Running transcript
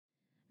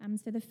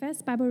So the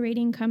first Bible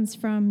reading comes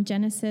from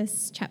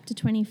Genesis chapter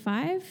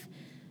 25,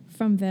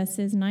 from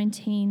verses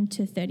 19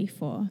 to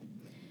 34.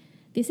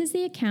 This is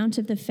the account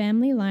of the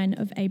family line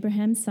of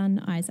Abraham's son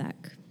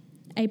Isaac.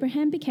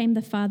 Abraham became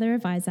the father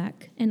of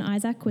Isaac, and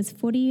Isaac was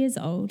 40 years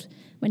old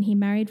when he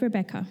married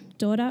Rebekah,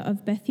 daughter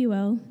of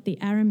Bethuel the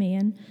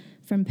Aramean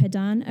from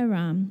Padan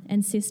Aram,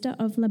 and sister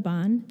of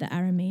Laban the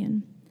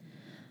Aramean.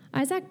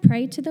 Isaac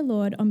prayed to the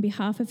Lord on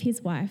behalf of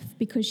his wife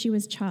because she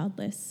was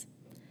childless.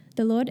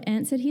 The Lord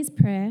answered his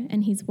prayer,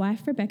 and his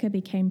wife Rebekah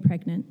became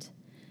pregnant.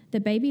 The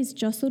babies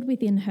jostled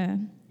within her,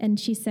 and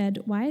she said,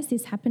 "Why is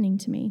this happening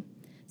to me?"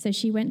 So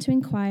she went to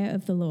inquire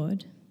of the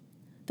Lord.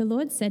 The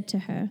Lord said to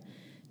her,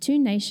 "Two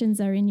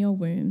nations are in your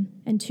womb,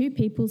 and two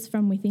peoples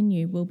from within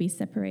you will be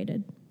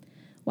separated.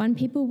 One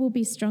people will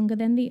be stronger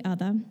than the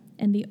other,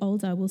 and the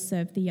older will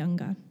serve the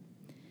younger."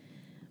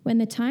 When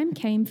the time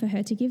came for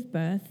her to give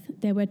birth,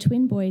 there were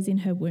twin boys in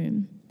her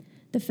womb.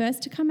 The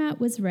first to come out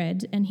was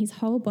red, and his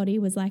whole body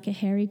was like a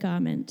hairy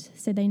garment,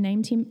 so they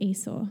named him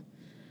Esau.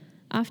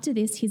 After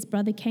this, his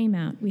brother came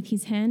out, with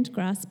his hand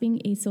grasping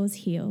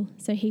Esau's heel,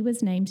 so he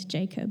was named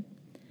Jacob.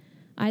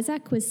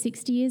 Isaac was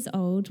 60 years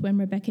old when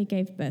Rebekah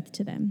gave birth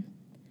to them.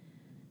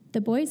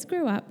 The boys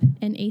grew up,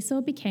 and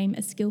Esau became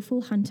a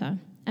skillful hunter,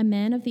 a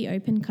man of the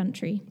open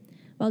country,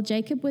 while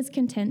Jacob was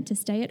content to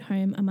stay at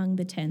home among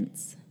the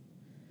tents.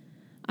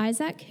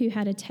 Isaac, who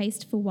had a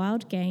taste for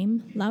wild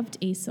game, loved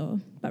Esau,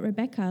 but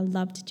Rebekah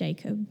loved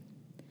Jacob.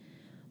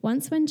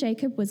 Once when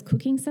Jacob was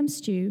cooking some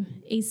stew,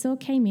 Esau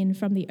came in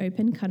from the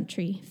open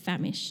country,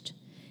 famished.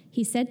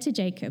 He said to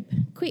Jacob,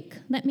 "Quick,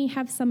 let me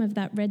have some of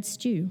that red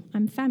stew.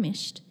 I'm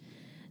famished."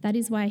 That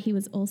is why he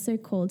was also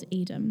called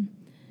Edom.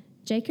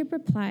 Jacob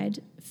replied,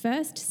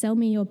 "First, sell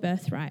me your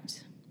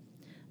birthright."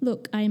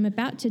 "Look, I am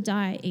about to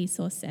die,"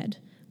 Esau said.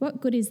 "What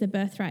good is the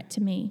birthright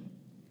to me?"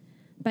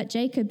 But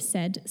Jacob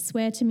said,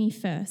 "Swear to me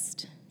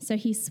first." So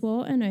he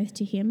swore an oath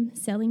to him,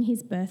 selling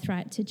his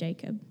birthright to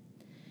Jacob.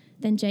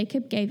 Then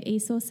Jacob gave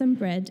Esau some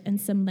bread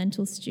and some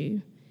lentil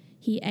stew.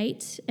 He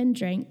ate and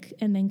drank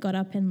and then got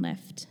up and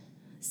left.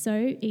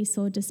 So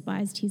Esau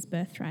despised his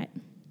birthright.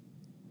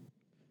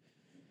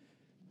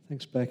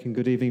 Thanks, Beck, and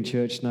good evening,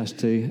 church. Nice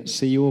to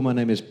see you all. My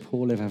name is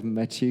Paul, if I haven't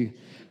met you.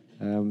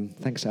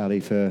 Thanks, Ali,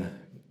 for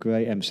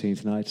great emceeing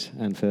tonight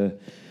and for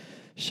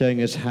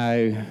showing us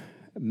how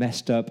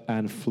messed up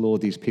and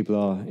flawed these people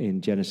are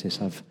in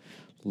Genesis. I've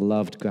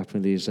loved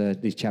grappling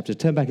with these chapters.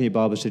 Turn back in your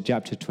Bibles to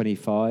chapter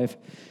 25.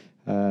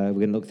 We're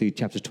going to look through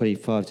chapters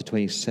 25 to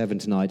 27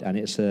 tonight, and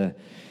it's a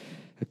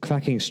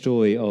cracking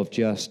story of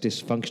just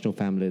dysfunctional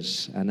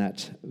families, and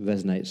that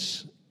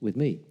resonates with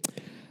me.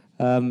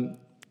 Let me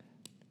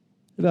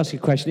ask you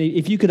a question.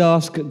 If you could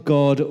ask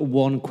God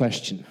one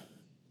question,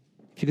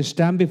 if you could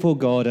stand before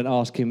God and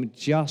ask him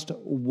just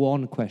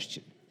one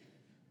question,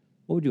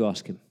 what would you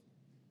ask him?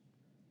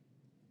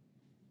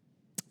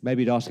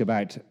 Maybe you'd ask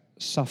about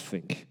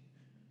suffering.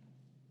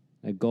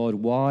 Now, God,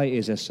 why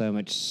is there so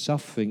much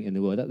suffering in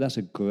the world? That's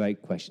a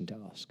great question to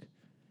ask.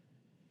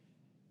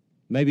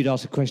 Maybe you'd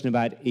ask a question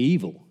about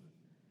evil.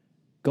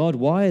 God,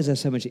 why is there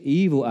so much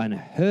evil and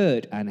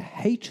hurt and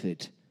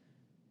hatred?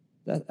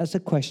 That's a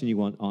question you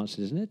want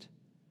answered, isn't it?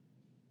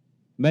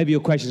 Maybe your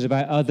question is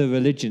about other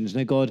religions.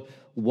 Now, God,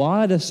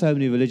 why are there so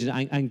many religions,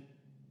 and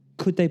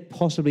could they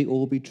possibly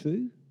all be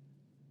true?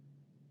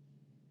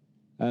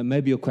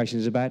 Maybe your question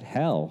is about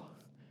hell.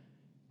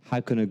 How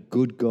can a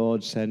good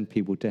God send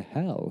people to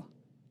hell?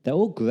 They're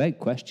all great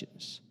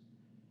questions.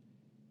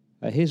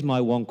 Here's my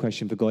one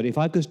question for God. If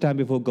I could stand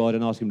before God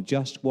and ask him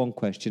just one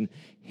question,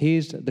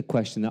 here's the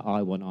question that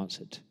I want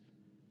answered.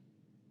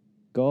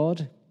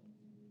 God,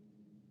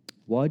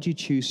 why do you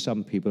choose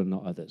some people and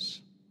not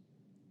others?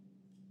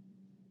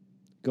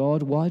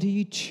 God, why do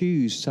you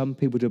choose some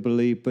people to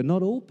believe but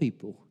not all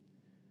people?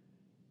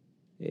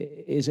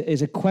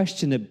 It's a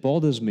question that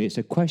bothers me. It's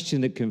a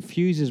question that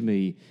confuses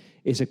me.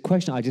 It's a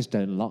question I just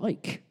don't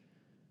like.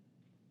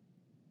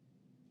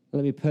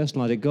 Let me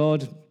personalize it.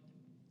 God,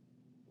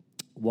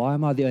 why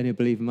am I the only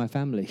believer in my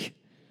family?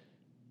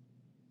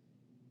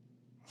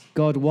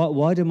 God,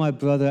 why do my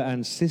brother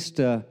and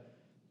sister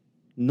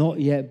not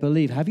yet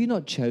believe? Have you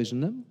not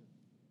chosen them?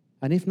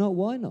 And if not,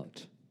 why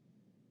not?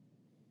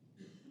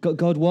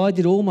 God, why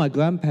did all my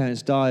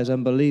grandparents die as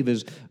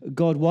unbelievers?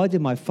 God, why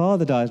did my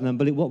father die as an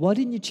unbeliever? Why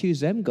didn't you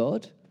choose them,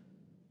 God?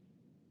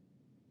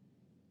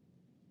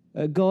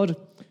 God,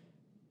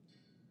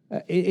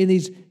 in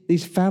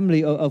these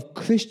family of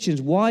Christians,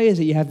 why is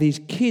it you have these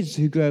kids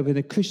who grow up in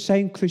the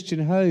same Christian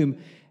home,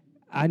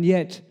 and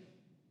yet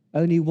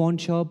only one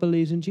child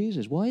believes in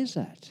Jesus? Why is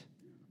that?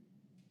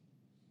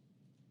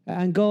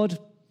 And God,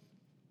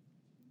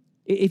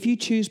 if you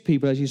choose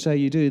people as you say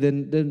you do,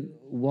 then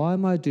why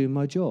am I doing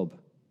my job?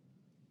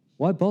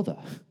 Why bother?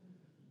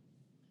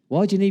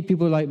 Why do you need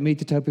people like me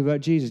to tell people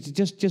about Jesus?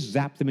 Just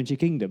zap them into your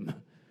kingdom.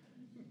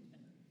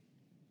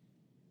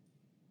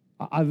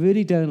 I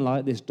really don't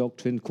like this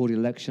doctrine called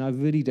election. I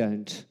really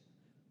don't.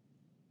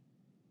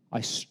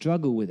 I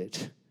struggle with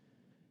it.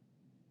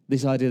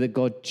 This idea that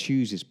God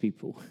chooses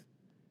people.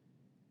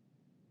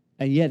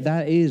 And yet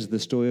that is the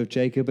story of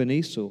Jacob and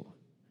Esau.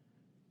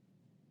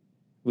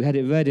 We had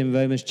it read in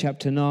Romans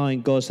chapter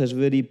 9. God says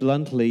really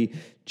bluntly,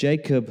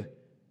 Jacob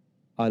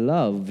I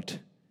loved,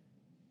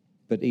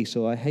 but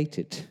Esau I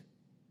hated.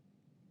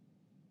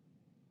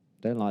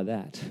 Don't like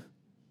that.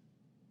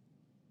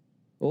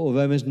 Or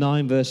Romans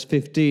 9 verse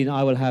 15,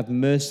 I will have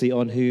mercy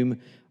on whom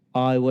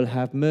I will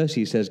have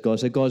mercy, says God.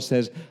 So God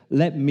says,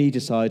 let me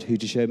decide who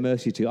to show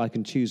mercy to. I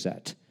can choose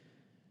that.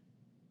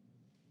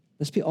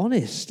 Let's be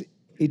honest.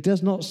 It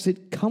does not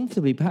sit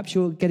comfortably. Perhaps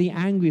you're getting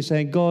angry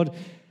saying, God,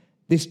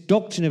 this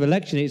doctrine of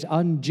election is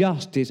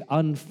unjust, it's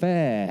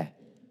unfair.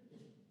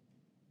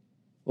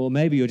 Or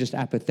maybe you're just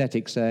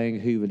apathetic saying,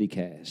 who really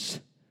cares?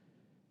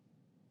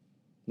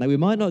 Now, we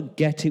might not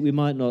get it, we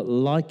might not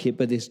like it,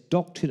 but this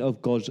doctrine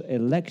of God's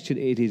election,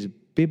 it is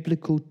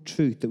biblical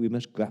truth that we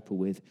must grapple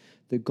with,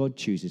 that God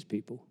chooses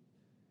people.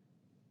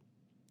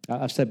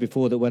 I've said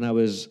before that when I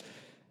was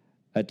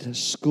at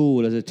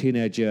school as a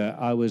teenager,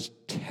 I was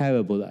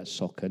terrible at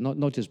soccer.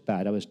 Not just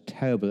bad, I was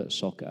terrible at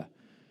soccer.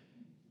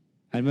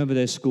 I remember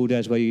those school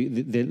days where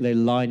they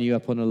line you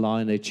up on a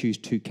line, they choose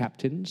two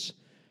captains,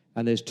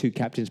 and those two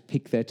captains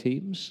pick their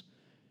teams.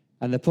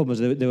 And the problem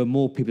was there were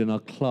more people in our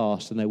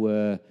class than there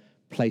were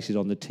places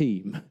on the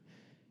team.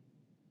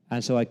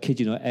 And so I kid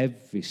you not,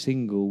 every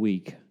single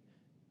week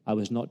I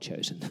was not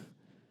chosen.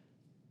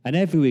 And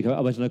every week I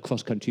went on a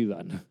cross-country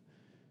run.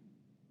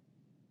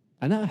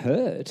 And that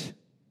hurt.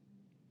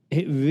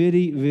 It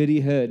really,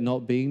 really hurt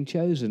not being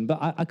chosen.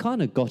 But I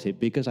kind of got it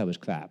because I was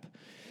crap.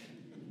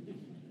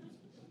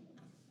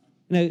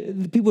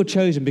 The people were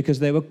chosen because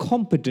they were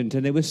competent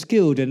and they were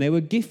skilled and they were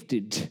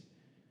gifted.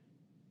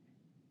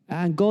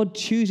 And God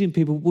choosing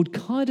people would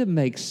kind of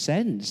make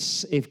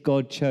sense if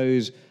God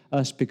chose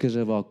us because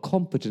of our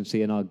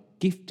competency and our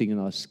gifting and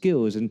our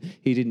skills, and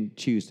he didn't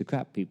choose the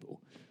crap people.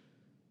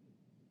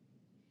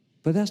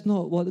 But that's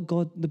not what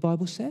the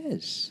Bible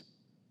says.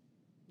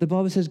 The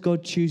Bible says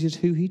God chooses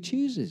who he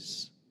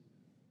chooses.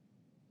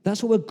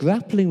 That's what we're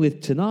grappling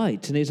with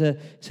tonight, and it's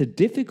a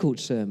difficult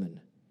sermon.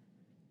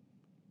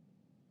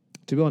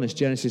 To be honest,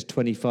 Genesis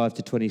 25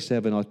 to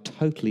 27 are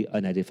totally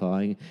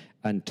unedifying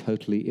and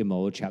totally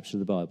immoral chapters of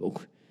the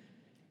Bible.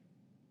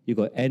 You've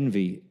got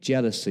envy,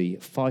 jealousy,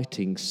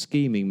 fighting,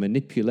 scheming,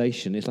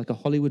 manipulation. It's like a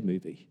Hollywood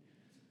movie.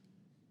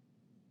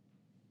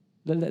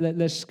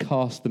 Let's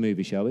cast the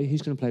movie, shall we?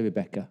 Who's going to play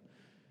Rebecca?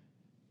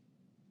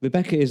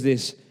 Rebecca is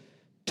this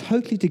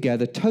totally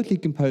together, totally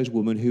composed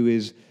woman who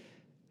is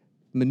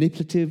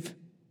manipulative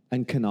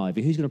and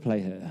conniving. Who's going to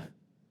play her?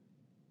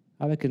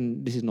 I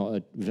reckon this is not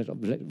a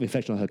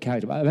reflection on her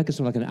character, but I reckon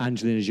someone like an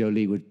Angelina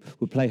Jolie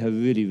would play her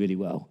really, really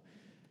well.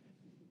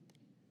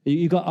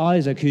 You've got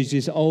Isaac, who's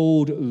this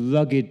old,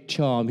 rugged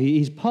charm.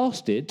 He's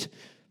past it,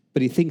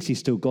 but he thinks he's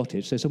still got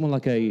it. So someone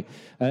like a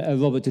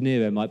Robert De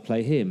Niro might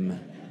play him.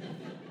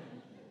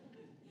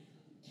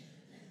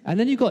 And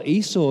then you've got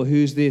Esau,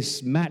 who's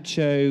this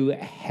macho,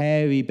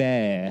 hairy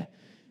bear,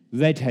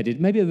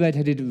 red-headed. Maybe a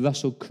red-headed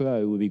Russell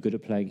Crowe would be good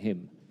at playing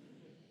him.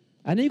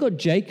 And then you've got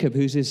Jacob,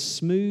 who's this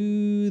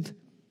smooth,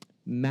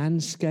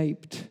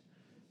 manscaped,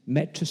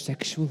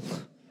 metrosexual.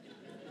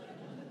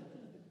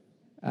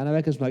 And I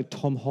reckon like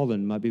Tom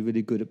Holland might be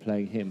really good at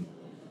playing him.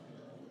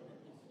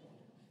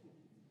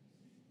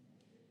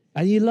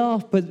 And you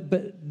laugh, but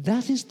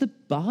that is the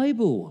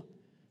Bible.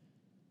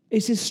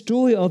 It's a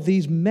story of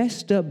these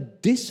messed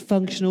up,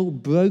 dysfunctional,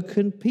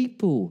 broken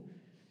people.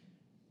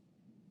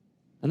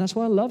 And that's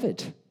why I love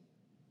it.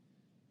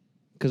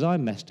 Because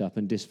I'm messed up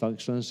and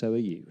dysfunctional, and so are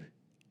you.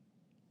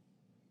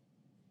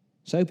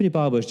 So open your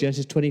Bibles,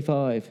 Genesis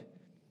 25.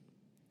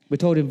 We're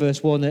told in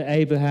verse 1 that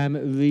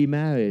Abraham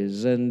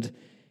remarries, and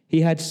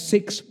he had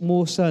 6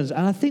 more sons.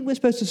 And I think we're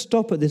supposed to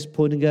stop at this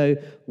point and go,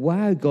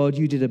 wow, God,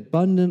 you did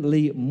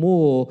abundantly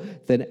more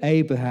than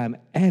Abraham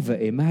ever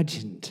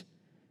imagined.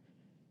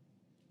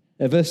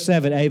 Verse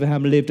 7,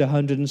 Abraham lived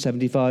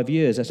 175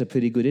 years. That's a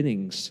pretty good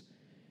innings.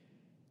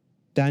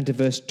 Down to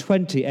verse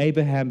 20,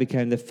 Abraham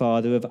became the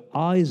father of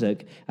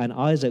Isaac, and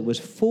Isaac was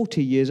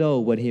 40 years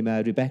old when he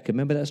married Rebekah.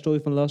 Remember that story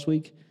from last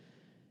week?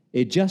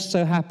 It just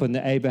so happened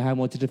that Abraham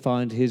wanted to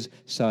find his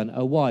son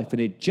a wife,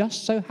 and it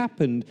just so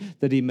happened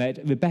that he met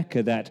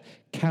Rebekah, that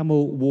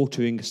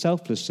camel-watering,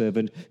 selfless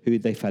servant who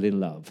they fell in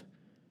love.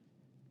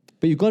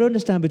 But you've got to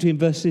understand, between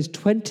verses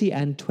 20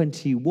 and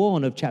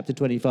 21 of chapter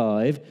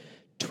 25,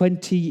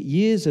 20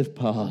 years have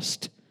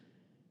passed.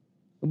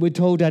 And we're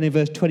told down in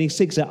verse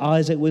 26 that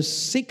Isaac was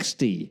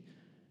 60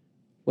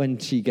 when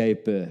she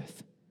gave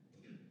birth.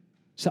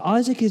 So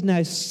Isaac is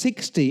now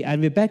 60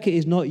 and Rebekah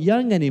is not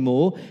young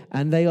anymore,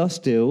 and they are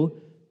still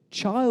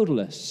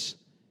childless.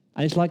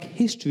 And it's like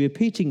history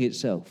repeating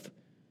itself.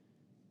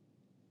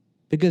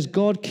 Because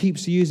God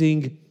keeps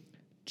using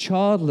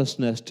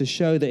childlessness to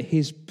show that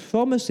his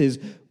promises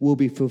will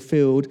be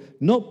fulfilled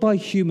not by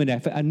human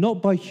effort and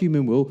not by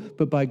human will,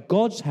 but by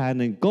God's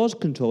hand and God's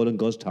control and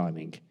God's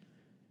timing.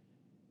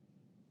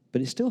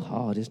 But it's still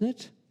hard, isn't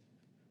it?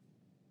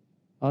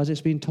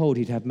 Isaac's been told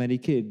he'd have many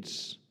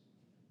kids.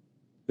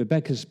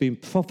 Rebekah's been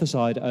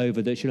prophesied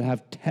over that she'll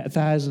have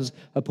thousands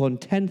upon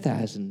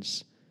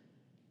 10,000s.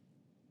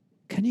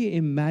 Can you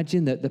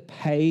imagine that the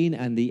pain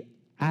and the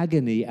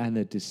agony and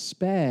the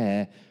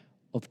despair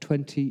of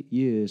 20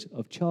 years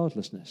of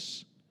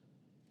childlessness?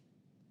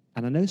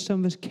 And I know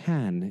some of us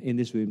can in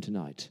this room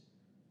tonight,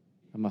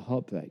 and my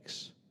heart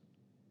breaks.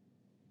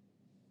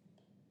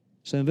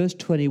 So in verse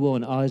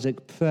 21,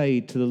 Isaac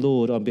prayed to the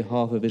Lord on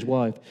behalf of his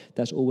wife.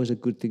 That's always a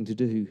good thing to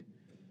do,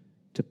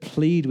 to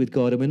plead with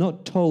God. And we're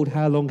not told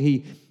how long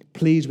he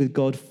pleads with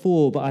God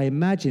for, but I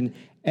imagine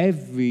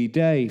every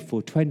day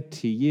for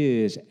 20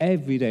 years,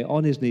 every day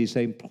on his knees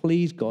saying,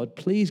 please God,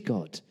 please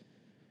God.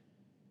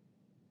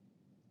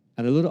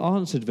 And the Lord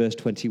answered verse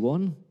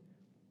 21.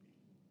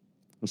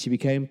 And she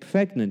became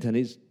pregnant, and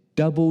it's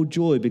double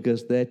joy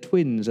because they're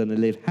twins and they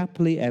live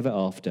happily ever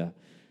after.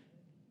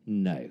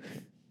 No.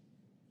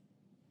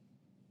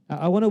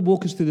 I want to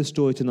walk us through the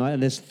story tonight,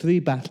 and there's 3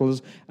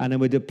 battles, and then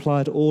we'll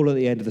apply it all at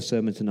the end of the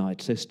sermon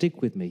tonight. So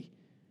stick with me.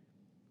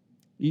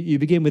 You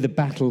begin with a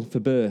battle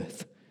for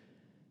birth,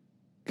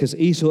 because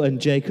Esau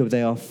and Jacob,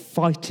 they are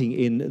fighting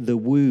in the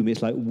womb.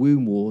 It's like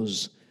womb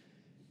wars.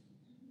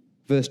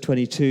 Verse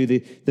 22,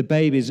 the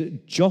babies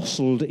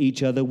jostled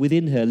each other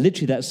within her.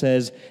 Literally, that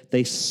says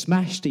they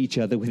smashed each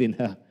other within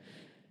her.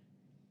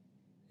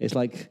 It's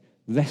like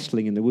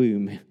wrestling in the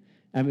womb.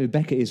 And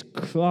Rebecca is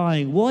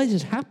crying, why is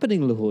this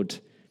happening, Lord?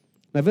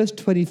 Now, verse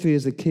 23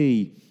 is the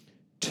key.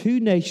 2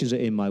 nations are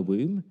in my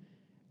womb,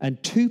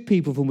 and 2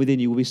 people from within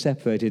you will be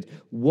separated.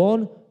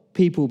 One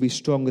people will be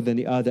stronger than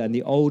the other, and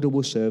the older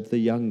will serve the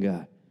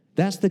younger.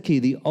 That's the key.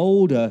 The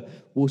older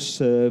will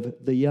serve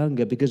the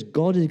younger, because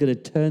God is going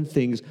to turn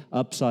things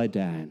upside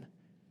down.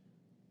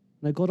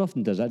 Now, God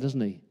often does that, doesn't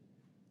he?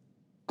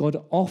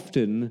 God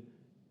often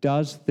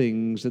does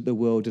things that the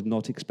world did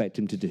not expect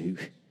him to do.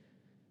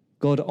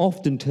 God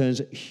often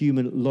turns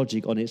human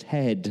logic on its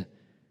head,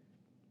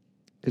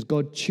 because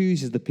God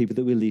chooses the people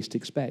that we least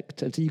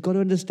expect. And so you've got to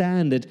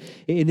understand that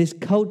in this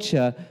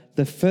culture,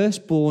 the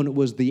firstborn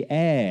was the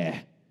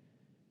heir,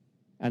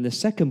 and the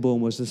secondborn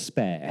was the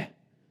spare.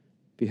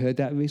 Have you heard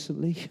that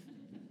recently?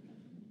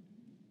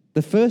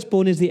 The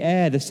firstborn is the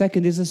heir, the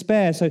second is the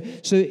spare. So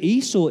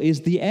Esau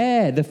is the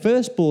heir, the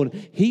firstborn.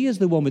 He is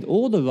the one with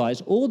all the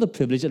rights, all the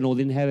privilege, and all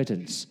the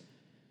inheritance.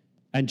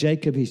 And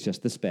Jacob, he's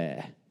just the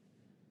spare.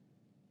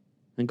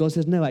 And God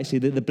says, no, actually,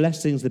 the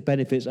blessings, the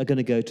benefits are going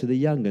to go to the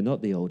younger,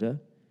 not the older.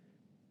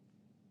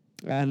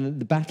 And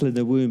the battle in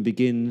the womb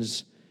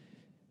continues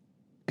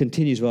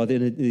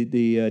in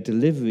the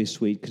delivery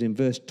suite, because in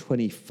verse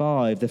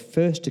 25, the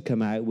first to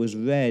come out was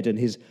red, and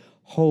his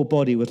whole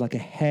body was like a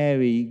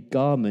hairy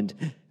garment.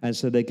 And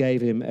so they gave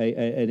him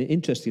an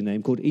interesting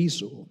name called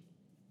Esau.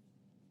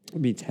 It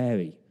means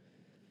hairy.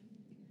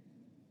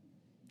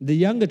 The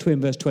younger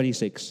twin, verse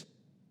 26,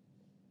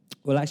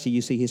 well, actually,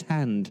 you see his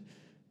hand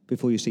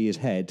before you see his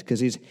head,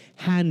 because his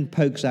hand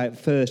pokes out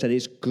first and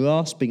it's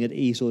grasping at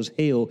Esau's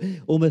heel,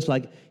 almost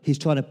like he's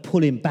trying to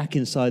pull him back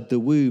inside the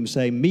womb,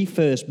 saying, me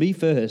first, me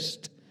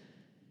first.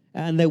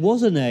 And there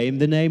was a name.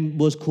 The name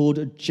was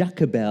called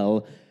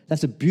Jacobel.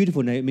 That's a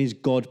beautiful name. It means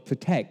God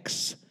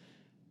protects.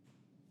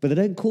 But they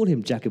don't call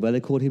him Jacobel. They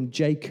call him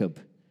Jacob,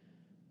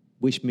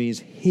 which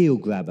means heel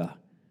grabber,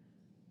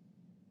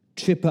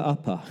 tripper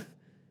upper,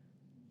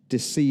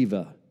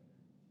 deceiver,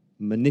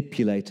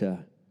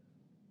 manipulator,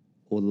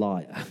 or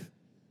liar.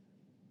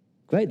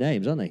 Great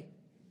names, aren't they?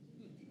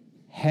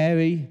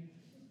 Hairy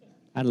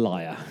and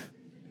liar.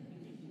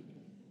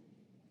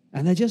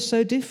 And they're just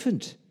so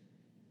different.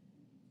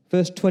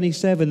 Verse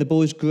 27, the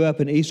boys grew up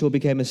and Esau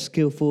became a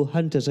skillful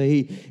hunter. So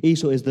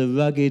Esau is the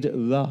rugged,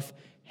 rough,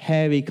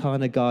 hairy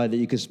kind of guy that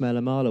you can smell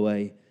a mile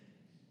away.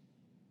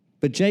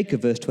 But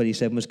Jacob, verse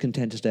 27, was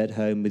content to stay at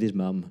home with his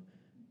mum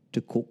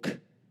to cook.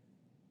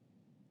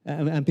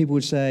 And people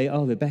would say,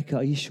 oh, Rebecca,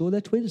 are you sure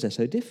they're twins? They're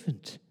so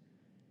different.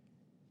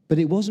 But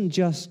it wasn't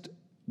just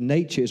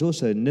nature, it's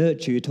also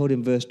nurture. You're told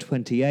in verse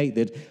 28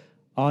 that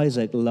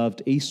Isaac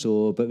loved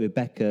Esau, but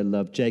Rebecca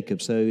loved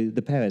Jacob. So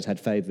the parents had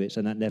favorites,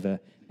 and that never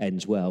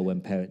ends well when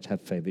parents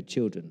have favorite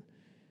children.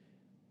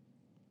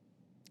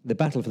 The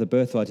battle for the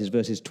birthright is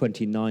verses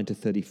 29 to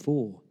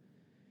 34.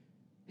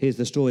 Here's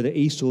the story that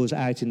Esau's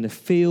out in the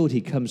field. He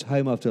comes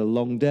home after a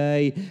long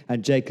day,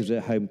 and Jacob's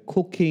at home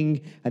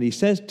cooking. And he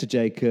says to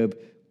Jacob,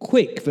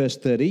 quick, verse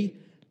 30,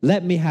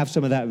 let me have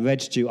some of that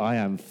red stew. I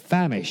am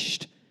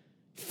famished.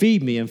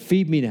 Feed me and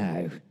feed me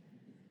now.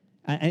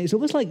 And it's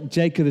almost like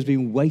Jacob has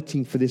been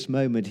waiting for this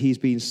moment. He's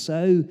been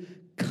so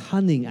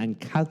cunning and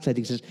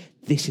calculating. He says,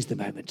 this is the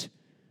moment.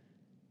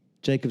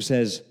 Jacob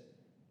says,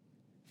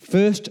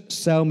 first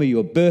sell me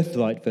your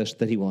birthright, verse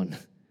 31.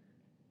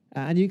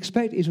 And you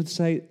expect Israel to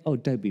say, oh,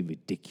 don't be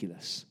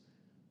ridiculous.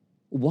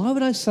 Why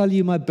would I sell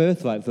you my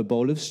birthright for a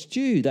bowl of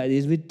stew? That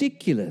is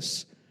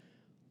ridiculous.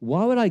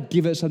 Why would I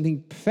give it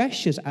something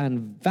precious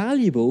and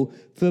valuable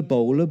for a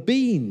bowl of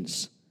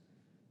beans?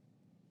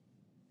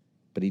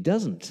 But he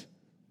doesn't.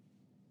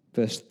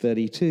 Verse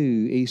 32,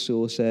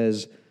 Esau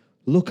says,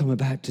 look, I'm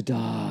about to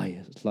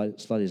die. Slight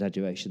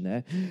exaggeration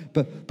there.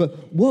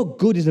 But what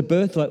good is a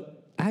birthright?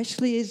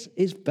 Actually,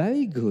 it's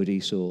very good,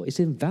 Esau. It's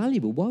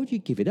invaluable. Why would you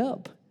give it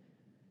up?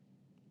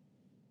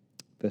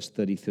 Verse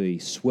 33,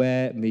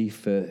 swear me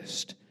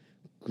first.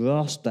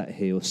 Grasp that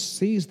heel,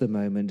 seize the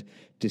moment,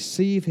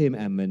 deceive him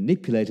and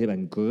manipulate him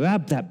and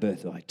grab that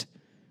birthright.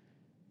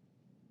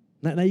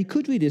 Now you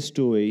could read this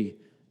story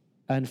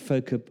and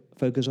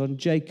focus on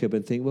Jacob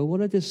and think, well,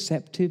 what a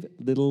deceptive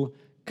little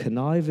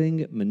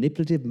conniving,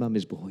 manipulative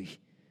mummy's boy.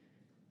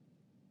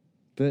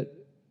 But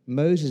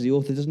Moses, the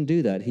author, doesn't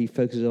do that. He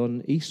focuses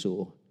on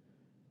Esau.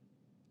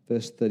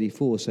 Verse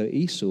 34, so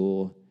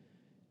Esau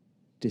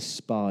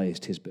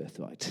despised his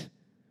birthright.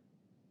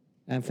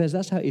 And friends,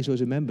 that's how Esau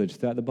is remembered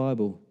throughout the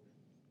Bible.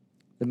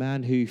 The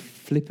man who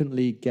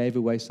flippantly gave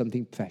away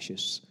something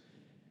precious.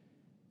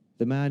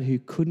 The man who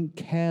couldn't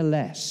care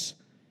less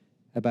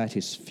about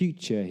his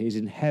future, his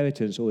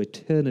inheritance, or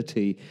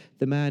eternity.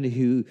 The man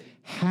who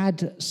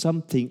had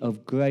something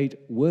of great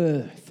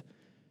worth,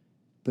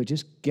 but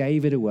just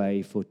gave it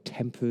away for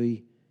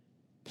temporary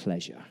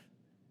pleasure.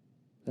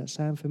 Does that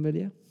sound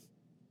familiar?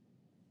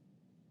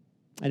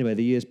 Anyway,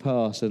 the years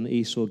pass and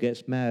Esau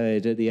gets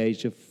married at the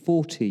age of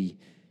 40.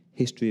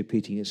 History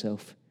repeating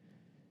itself.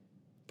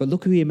 But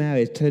look who he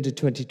married. Turn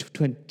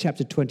to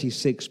chapter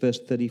 26, verse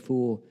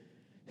 34.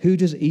 Who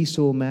does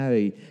Esau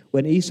marry?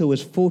 When Esau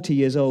was 40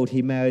 years old,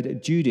 he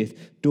married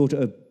Judith, daughter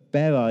of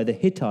Berai the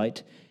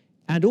Hittite,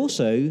 and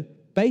also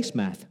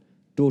Basemath,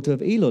 daughter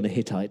of Elon the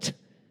Hittite.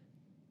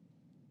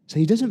 So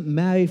he doesn't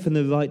marry from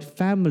the right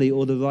family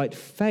or the right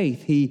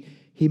faith. He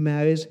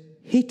marries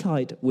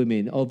Hittite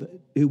women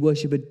who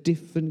worship a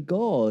different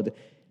god.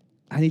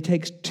 And he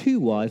takes 2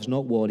 wives,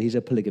 not one. He's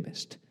a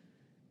polygamist.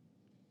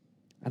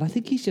 And I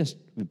think he's just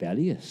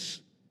rebellious.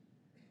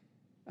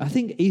 I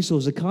think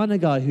Esau's the kind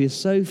of guy who is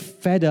so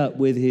fed up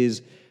with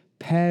his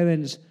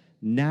parents'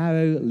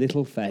 narrow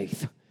little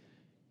faith.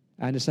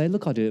 And to say,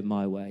 look, I'll do it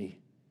my way.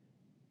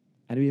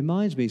 And it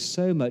reminds me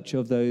so much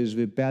of those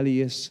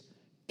rebellious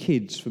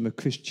kids from a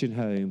Christian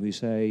home who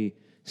say,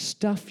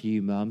 stuff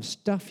you, mum,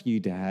 stuff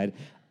you, dad,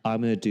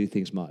 I'm going to do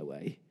things my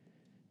way.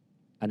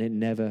 And it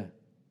never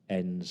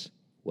ends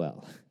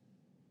well.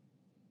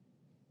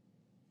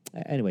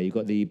 Anyway, you've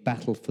got the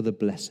battle for the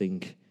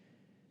blessing.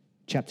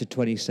 Chapter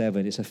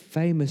 27, it's a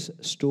famous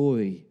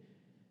story.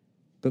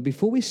 But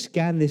before we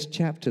scan this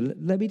chapter,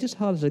 let me just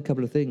highlight a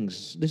couple of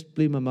things. This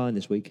blew my mind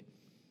this week.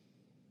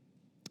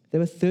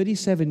 There were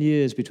 37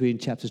 years between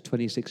chapters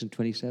 26 and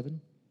 27.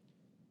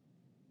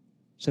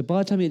 So by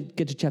the time you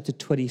get to chapter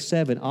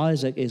 27,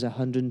 Isaac is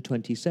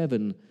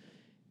 127.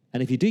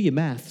 And if you do your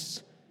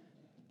maths,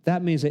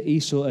 that means that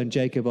Esau and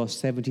Jacob are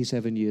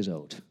 77 years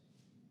old.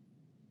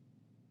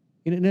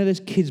 You know those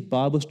kids'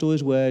 Bible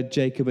stories where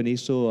Jacob and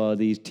Esau are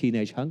these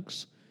teenage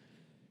hunks?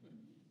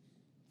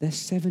 They're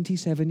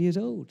 77 years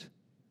old.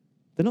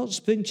 They're not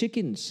spring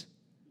chickens.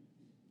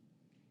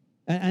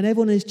 And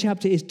everyone in this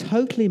chapter is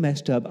totally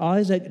messed up.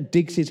 Isaac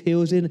digs his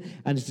heels in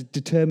and is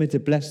determined to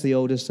bless the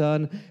older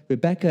son.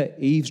 Rebekah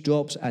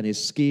eavesdrops and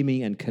is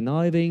scheming and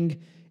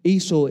conniving.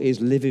 Esau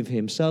is living for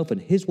himself and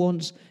his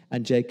wants,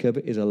 and Jacob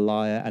is a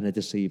liar and a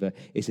deceiver.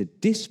 It's a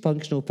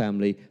dysfunctional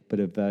family,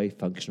 but a very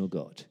functional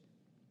God.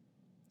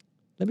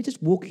 Let me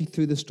just walk you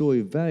through the story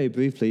very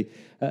briefly.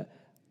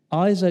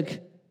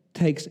 Isaac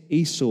takes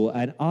Esau,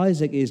 and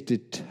Isaac is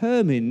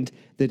determined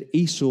that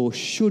Esau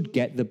should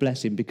get the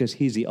blessing because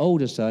he's the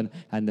older son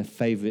and the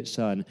favorite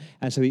son.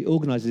 And so he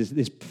organizes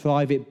this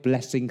private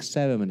blessing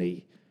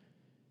ceremony.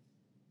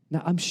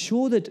 Now, I'm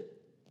sure that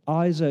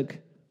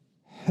Isaac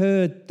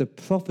heard the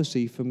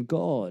prophecy from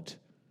God,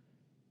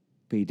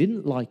 but he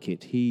didn't like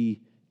it.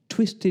 He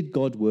twisted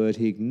God's word.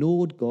 He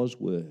ignored God's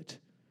word.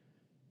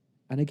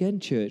 And again,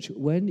 church,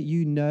 when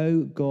you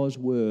know God's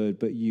word,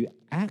 but you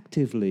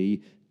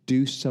actively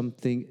do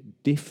something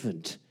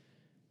different,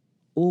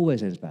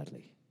 always ends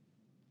badly.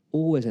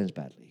 Always ends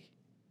badly.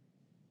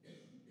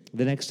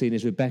 The next scene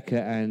is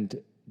Rebekah and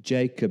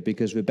Jacob,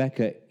 because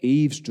Rebekah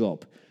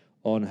eavesdropped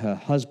on her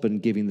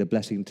husband giving the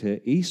blessing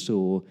to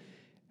Esau.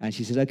 And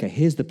she says, okay,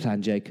 here's the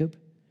plan, Jacob.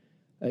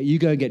 You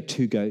go and get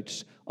 2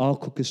 goats. I'll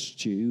cook a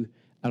stew,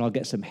 and I'll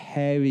get some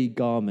hairy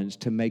garments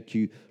to make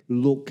you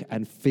look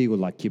and feel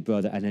like your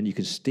brother, and then you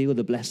can steal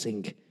the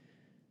blessing.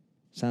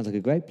 Sounds like a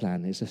great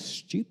plan. It's a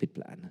stupid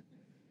plan.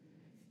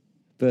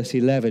 Verse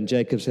 11,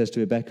 Jacob says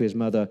to Rebekah, his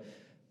mother,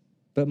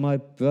 but my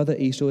brother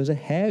Esau is a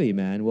hairy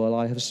man while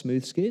I have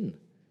smooth skin.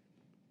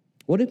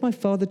 What if my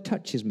father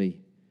touches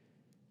me?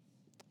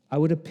 I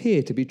would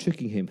appear to be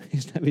tricking him.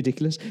 Isn't that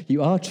ridiculous?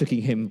 You are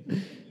tricking him.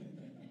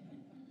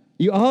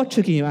 You are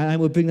tricking him, and I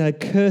will bring a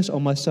curse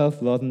on myself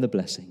rather than the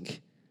blessing.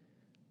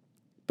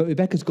 But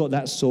Rebekah's got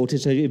that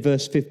sorted. So in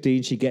verse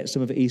 15, she gets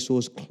some of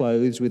Esau's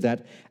clothes with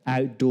that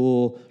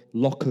outdoor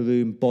locker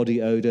room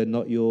body odor,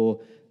 not your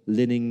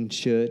linen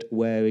shirt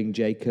wearing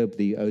Jacob,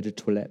 the eau de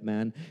toilette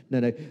man.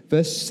 No.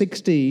 Verse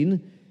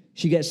 16,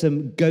 she gets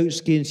some goat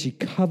skin. She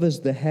covers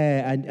the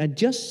hair. And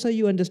just so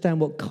you understand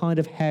what kind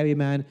of hairy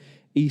man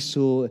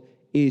Esau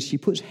is, she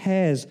puts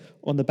hairs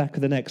on the back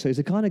of the neck. So he's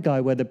the kind of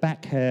guy where the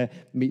back hair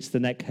meets the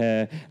neck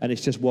hair, and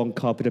it's just one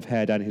carpet of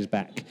hair down his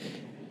back.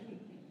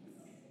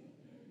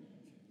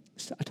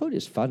 I told you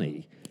it's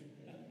funny.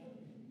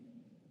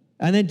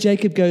 And then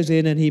Jacob goes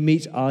in and he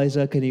meets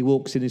Isaac and he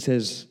walks in and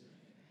says,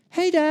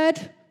 "Hey,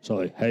 Dad."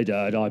 Sorry, "Hey,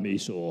 Dad, I'm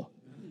Esau."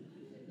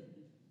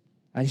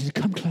 And he says,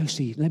 "Come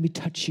closely, let me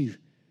touch you."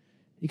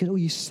 He goes, "Oh,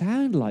 you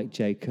sound like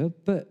Jacob,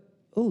 but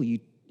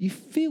you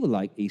feel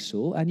like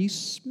Esau and you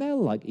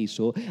smell like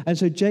Esau." And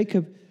so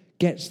Jacob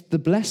gets the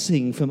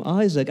blessing from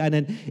Isaac. And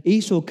then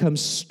Esau comes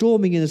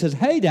storming in and says,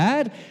 "Hey,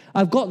 Dad,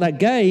 I've got that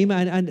game."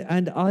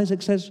 And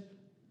Isaac says,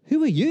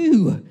 "Who are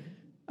you?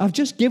 I've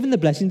just given the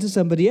blessing to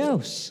somebody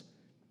else."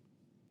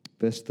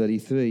 Verse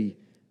 33,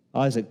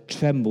 Isaac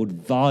trembled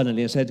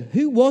violently and said,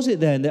 "Who was it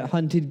then that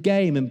hunted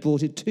game and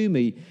brought it to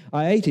me?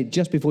 I ate it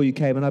just before you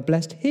came, and I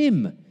blessed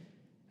him,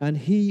 and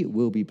he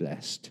will be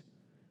blessed."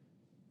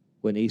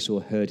 When Esau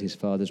heard his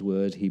father's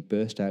words, he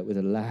burst out with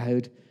a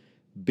loud,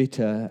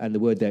 bitter, and the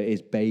word there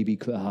is baby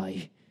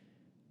cry,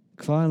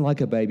 crying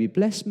like a baby,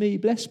 "Bless me,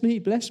 bless me,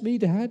 bless me,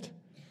 Dad."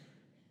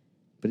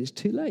 But it's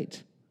too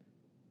late,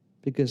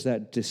 because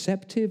that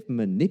deceptive,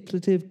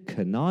 manipulative,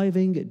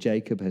 conniving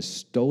Jacob has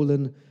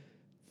stolen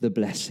the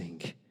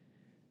blessing.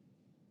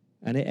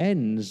 And it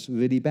ends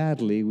really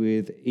badly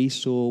with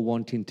Esau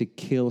wanting to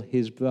kill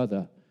his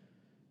brother.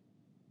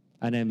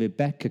 And then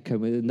Rebekah came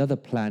with another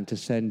plan to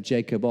send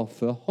Jacob off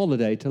for a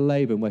holiday to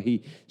Laban, where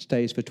he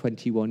stays for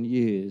 21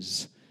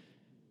 years.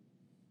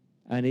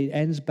 And it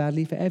ends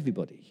badly for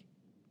everybody.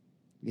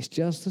 It's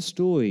just the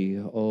story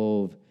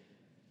of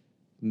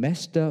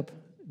messed up,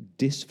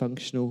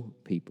 dysfunctional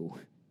people.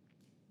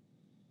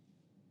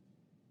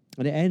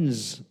 And it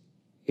ends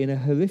in a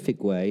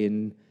horrific way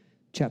in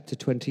chapter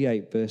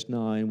 28, verse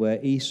 9, where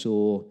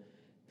Esau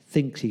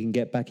thinks he can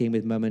get back in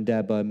with mum and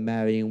dad by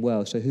marrying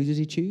well. So who does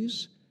he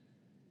choose?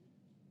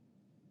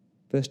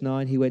 Verse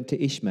 9, he went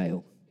to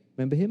Ishmael.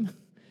 Remember him?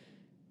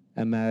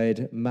 And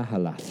married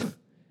Mahalath.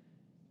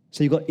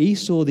 So you've got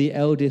Esau, the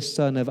eldest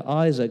son of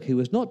Isaac, who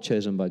was not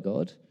chosen by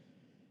God,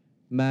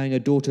 marrying a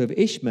daughter of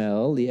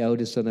Ishmael, the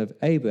eldest son of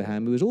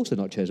Abraham, who was also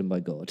not chosen by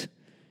God.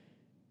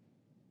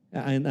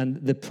 And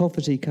the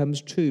prophecy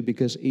comes true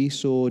because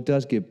Esau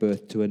does give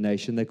birth to a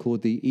nation. They're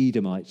called the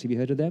Edomites. Have you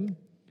heard of them?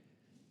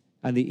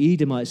 And the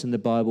Edomites in the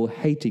Bible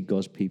hated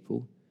God's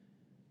people.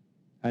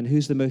 And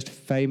who's the most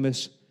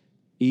famous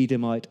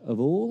Edomite of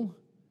all?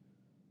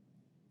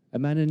 A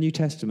man in the New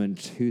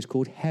Testament who's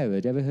called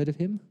Herod. Ever heard of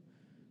him?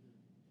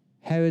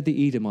 Herod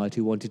the Edomite,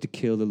 who wanted to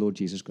kill the Lord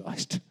Jesus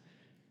Christ.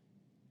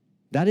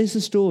 That is the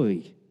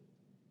story.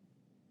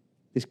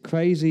 This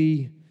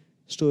crazy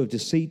story of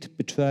deceit,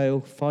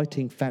 betrayal,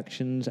 fighting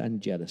factions, and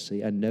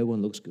jealousy, and no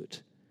one looks good.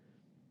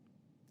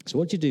 So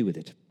what do you do with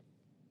it?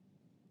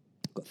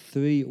 I've got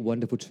three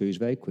wonderful truths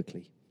very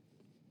quickly.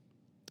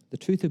 The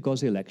truth of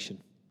God's election.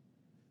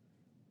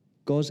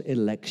 God's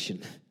election.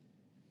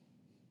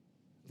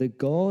 That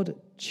God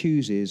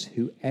chooses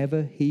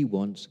whoever he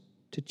wants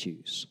to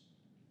choose.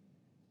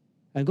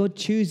 And God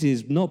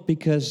chooses not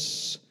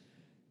because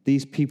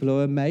these people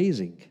are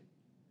amazing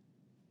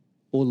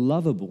or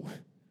lovable.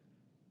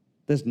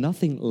 There's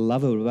nothing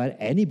lovable about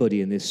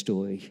anybody in this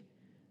story.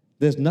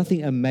 There's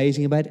nothing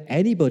amazing about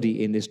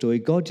anybody in this story.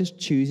 God just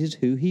chooses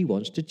who he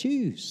wants to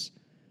choose.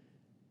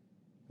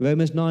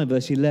 Romans 9,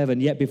 verse 11,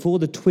 yet before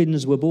the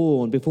twins were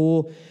born,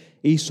 before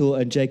Esau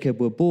and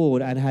Jacob were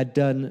born and had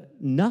done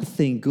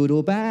nothing good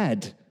or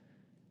bad,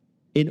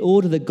 in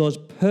order that God's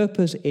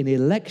purpose in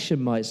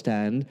election might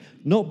stand,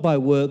 not by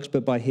works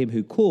but by him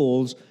who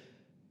calls,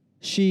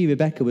 she,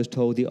 Rebekah, was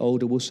told the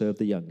older will serve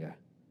the younger.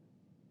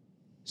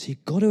 So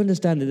you've got to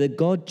understand that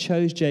God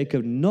chose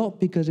Jacob not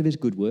because of his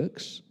good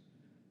works,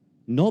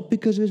 not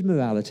because of his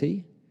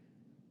morality,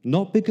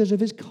 not because of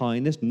his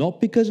kindness, not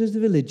because of his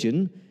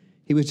religion.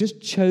 He was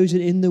just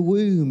chosen in the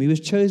womb. He was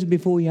chosen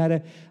before he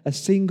had a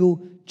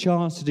single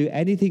chance to do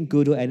anything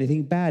good or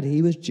anything bad.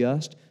 He was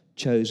just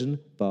chosen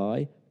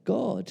by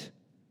God.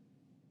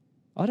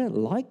 I don't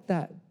like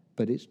that,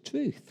 but it's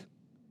truth.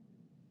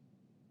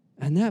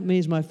 And that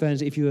means, my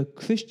friends, if you're a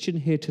Christian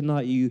here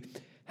tonight, you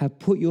have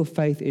put your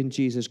faith in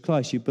Jesus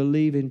Christ, you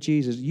believe in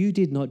Jesus, you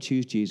did not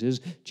choose Jesus,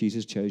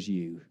 Jesus chose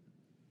you.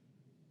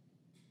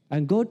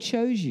 And God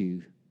chose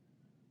you,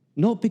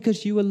 not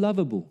because you were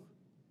lovable,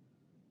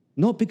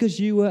 not because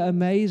you were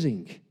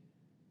amazing,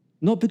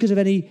 not because of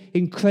any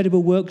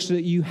incredible works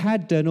that you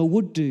had done or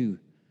would do.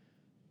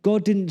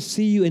 God didn't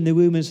see you in the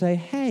womb and say,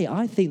 hey,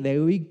 I think they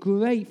would be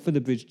great for the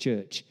Bridge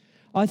Church.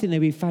 I think they'd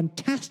be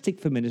fantastic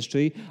for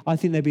ministry. I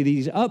think they'd be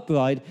these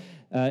upright,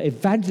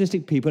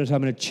 evangelistic people, so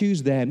I'm going to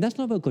choose them. That's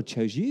not what God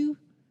chose you.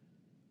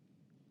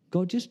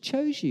 God just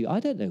chose you.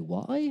 I don't know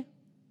why.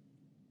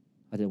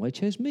 I don't know why he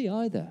chose me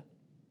either.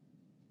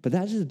 But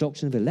that is the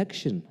doctrine of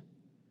election.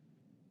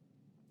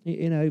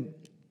 You know,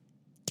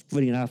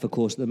 running an Alpha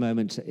course at the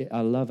moment,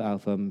 I love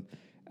Alpha.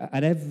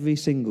 And every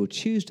single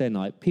Tuesday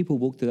night, people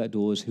walk through that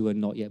doors who are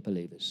not yet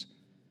believers.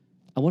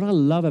 And what I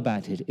love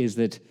about it is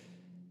that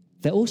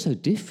they're also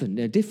different.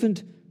 They're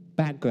different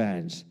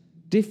backgrounds,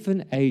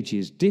 different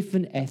ages,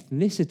 different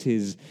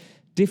ethnicities,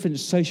 different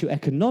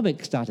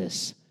socioeconomic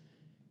status.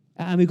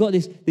 And we've got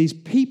these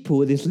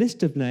people, this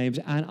list of names,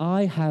 and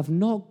I have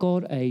not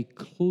got a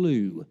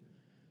clue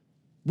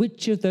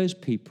which of those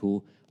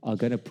people are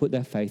going to put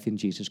their faith in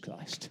Jesus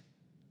Christ.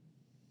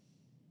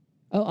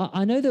 Oh,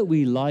 I know that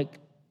we like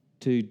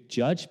to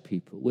judge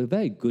people. We're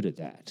very good at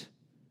that.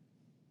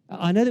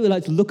 I know that we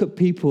like to look at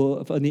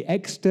people on the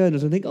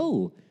externals and think,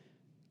 oh,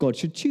 God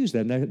should choose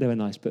them. They're a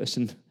nice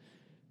person.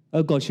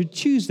 Oh, God should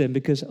choose them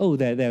because, oh,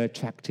 they're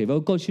attractive. Oh,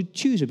 God should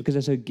choose them because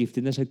they're so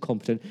gifted, they're so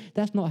competent.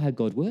 That's not how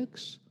God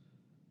works.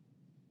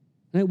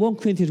 1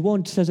 Corinthians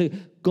 1 says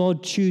that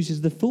God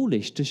chooses the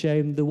foolish to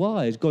shame the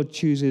wise. God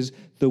chooses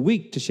the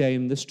weak to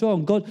shame the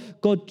strong. God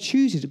often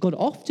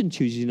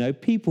chooses,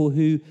 people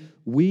who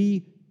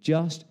we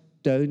just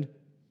don't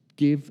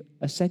give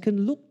a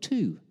second look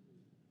to.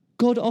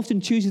 God often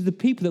chooses the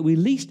people that we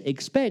least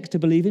expect to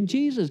believe in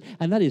Jesus.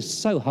 And that is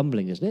so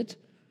humbling, isn't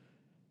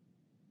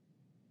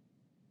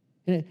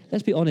it?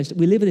 Let's be honest.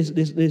 We live in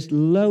this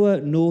lower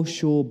North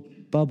Shore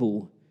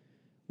bubble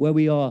where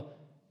we are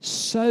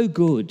so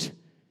good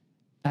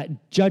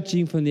at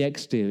judging from the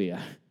exterior.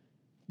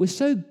 We're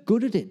so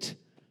good at it.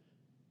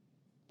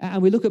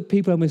 And we look at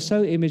people and we're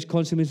so image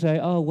conscious, we say,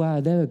 oh,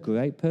 wow, they're a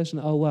great person.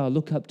 Oh, wow,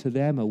 look up to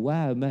them. Oh,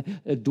 wow,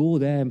 adore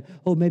them.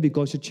 Oh, maybe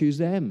God should choose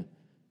them.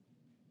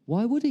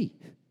 Why would he?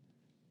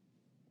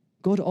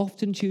 God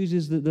often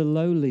chooses the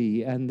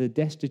lowly and the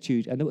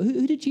destitute. And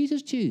who did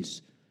Jesus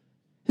choose?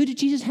 Who did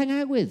Jesus hang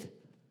out with?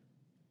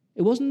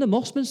 It wasn't the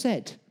Mossman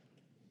set.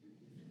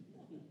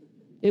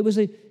 It was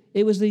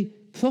the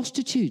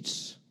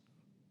prostitutes.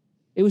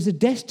 It was the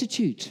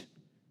destitute.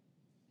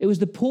 It was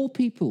the poor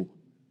people.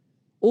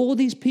 All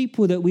these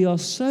people that we are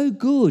so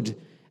good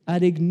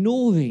at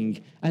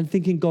ignoring and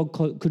thinking God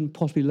couldn't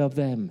possibly love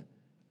them.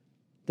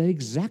 They're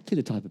exactly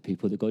the type of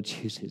people that God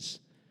chooses.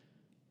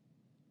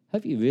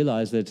 Have you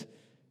realized that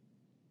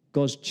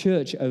God's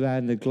church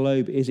around the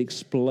globe is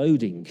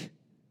exploding?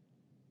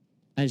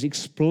 And it's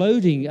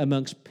exploding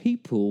amongst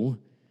people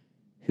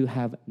who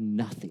have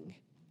nothing.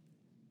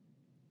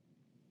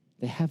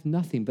 They have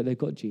nothing, but they've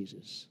got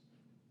Jesus.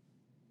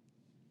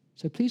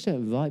 So please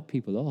don't write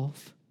people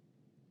off.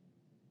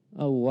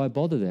 Oh, why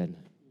bother then?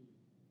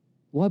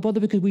 Why bother?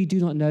 Because we do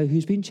not know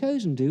who's been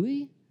chosen, do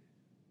we?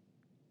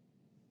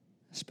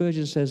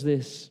 Spurgeon says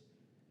this: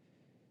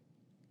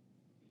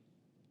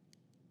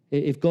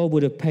 if God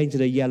would have painted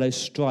a yellow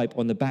stripe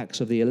on the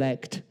backs of the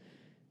elect,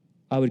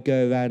 I would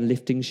go around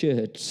lifting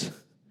shirts.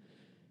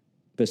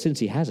 But since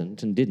he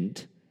hasn't and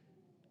didn't,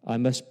 I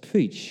must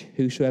preach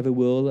whosoever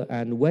will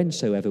and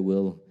whensoever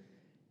will,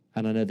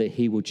 and I know that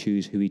he will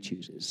choose who he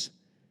chooses.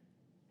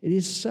 It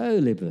is so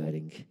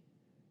liberating.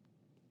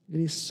 It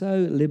is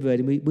so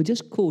liberating. We're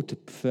just called to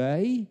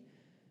pray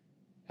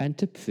and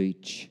to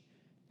preach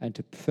and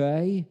to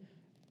pray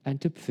and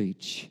to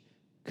preach,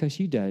 because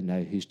you don't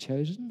know who's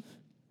chosen.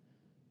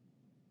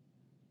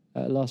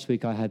 Last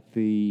week I had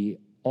the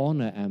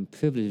honour and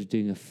privilege of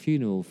doing a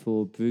funeral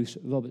for Bruce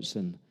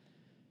Robertson.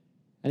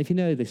 And if you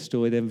know this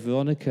story, then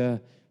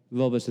Veronica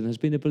Robertson has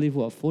been a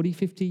believer, 40,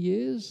 50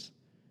 years?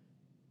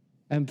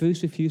 And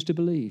Bruce refused to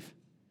believe.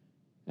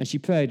 And she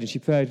prayed and she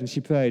prayed and she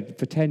prayed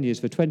for 10 years,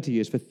 for 20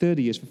 years, for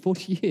 30 years, for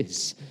 40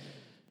 years.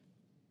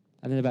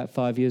 And then about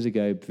 5 years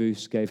ago,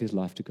 Bruce gave his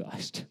life to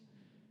Christ.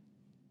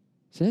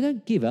 So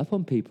don't give up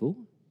on people.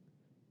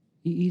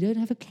 You don't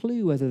have a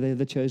clue whether they're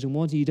the chosen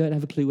ones. You don't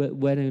have a clue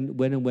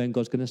when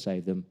God's going to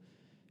save them.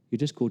 You're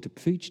just called to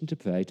preach and to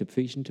pray, to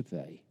preach and to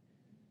pray.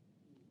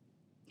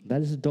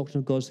 That is the doctrine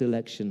of God's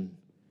election.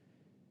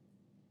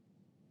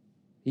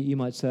 You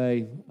might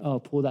say, oh,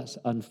 Paul, that's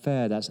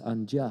unfair, that's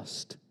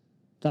unjust.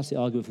 That's the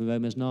argument from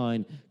Romans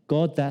 9.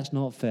 God, that's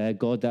not fair.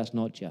 God, that's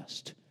not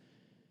just.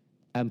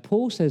 And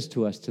Paul says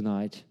to us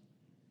tonight,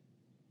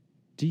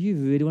 do you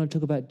really want to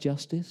talk about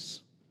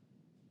justice?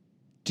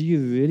 Do you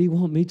really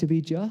want me to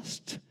be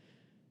just?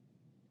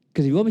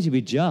 Because if you want me to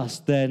be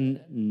just,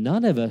 then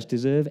none of us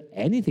deserve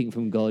anything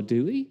from God,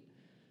 do we?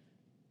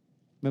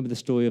 Remember the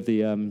story of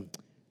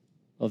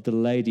the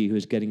lady who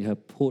was getting her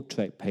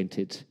portrait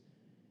painted.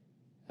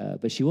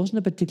 But she wasn't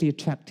a particularly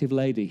attractive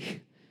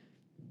lady.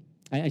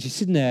 And she's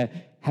sitting there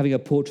having a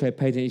portrait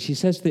painted, and she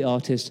says to the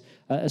artist,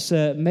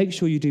 sir, make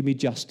sure you do me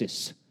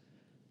justice.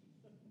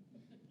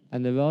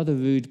 And the rather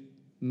rude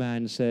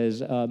man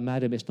says,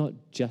 madam, it's not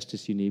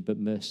justice you need, but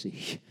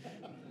mercy.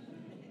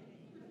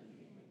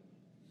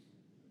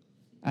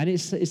 And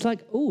it's like,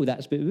 oh,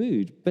 that's a bit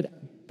rude.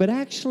 But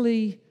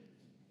actually,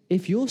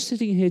 if you're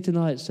sitting here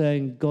tonight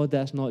saying, God,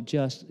 that's not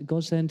just,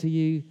 God's saying to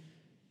you,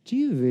 do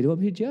you really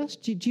want me to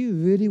just? Do you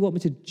really want me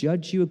to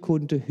judge you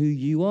according to who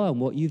you are and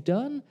what you've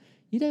done?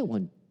 You don't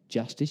want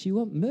justice, you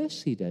want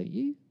mercy, don't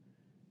you?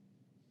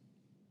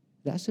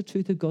 That's the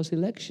truth of God's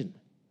election.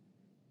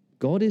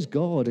 God is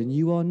God and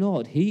you are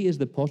not. He is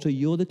the potter,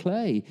 you're the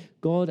clay.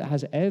 God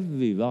has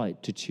every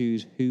right to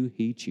choose who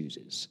he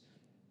chooses.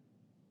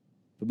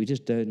 But we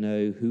just don't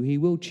know who he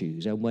will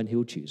choose and when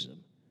he'll choose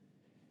them.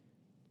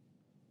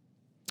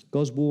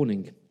 God's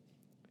warning.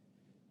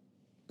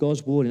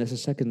 God's warning, that's the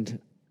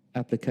second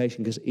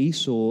application, because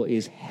Esau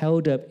is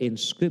held up in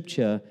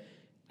Scripture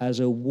as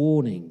a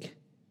warning.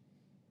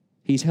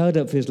 He's held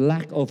up for his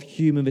lack of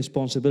human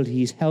responsibility.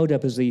 He's held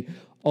up as the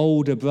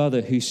older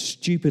brother who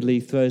stupidly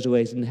throws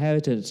away his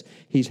inheritance.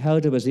 He's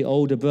held up as the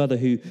older brother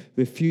who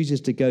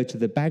refuses to go to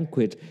the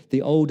banquet,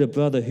 the older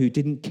brother who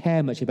didn't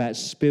care much about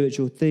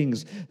spiritual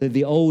things,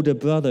 the older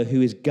brother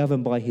who is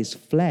governed by his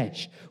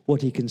flesh,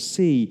 what he can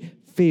see,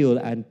 feel,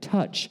 and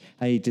touch,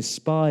 and he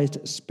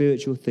despised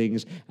spiritual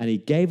things, and he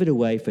gave it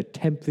away for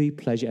temporary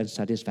pleasure and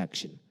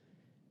satisfaction.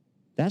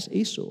 That's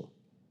Esau.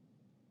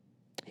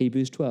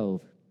 Hebrews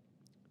 12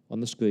 on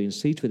the screen.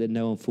 See to it that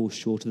no one falls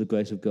short of the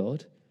grace of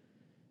God,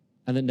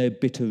 and that no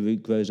bitter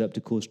root grows up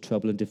to cause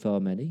trouble and defile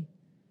many.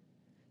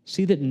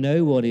 See that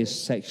no one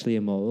is sexually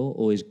immoral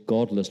or is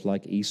godless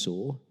like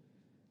Esau,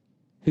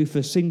 who for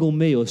a single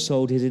meal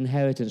sold his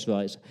inheritance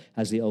rights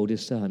as the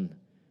oldest son.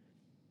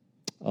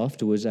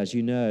 Afterwards, as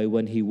you know,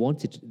 when he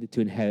wanted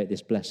to inherit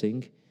this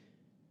blessing,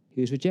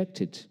 he was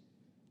rejected.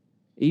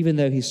 Even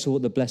though he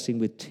sought the blessing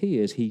with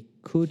tears, he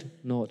could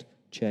not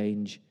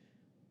change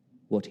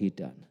what he'd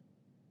done.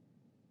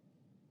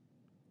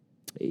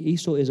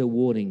 Esau is a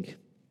warning.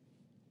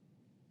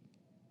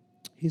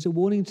 He's a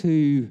warning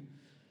to,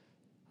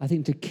 I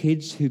think, to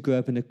kids who grow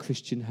up in a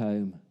Christian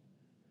home.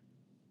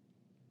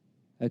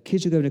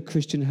 Kids who go in a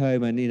Christian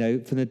home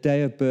and, from the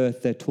day of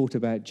birth, they're taught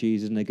about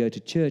Jesus and they go to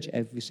church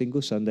every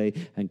single Sunday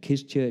and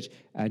kids' church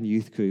and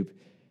youth group.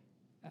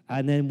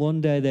 And then one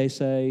day they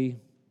say,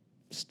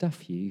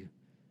 stuff you,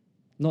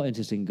 not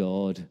interested in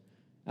God.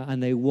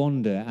 And they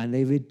wander and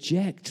they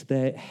reject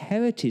their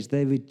heritage.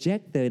 They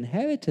reject their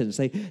inheritance.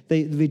 They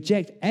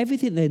reject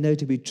everything they know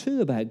to be true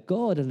about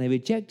God, and they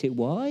reject it.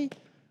 Why?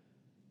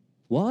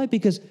 Why?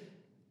 Because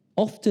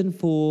often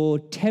for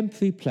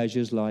temporary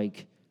pleasures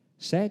like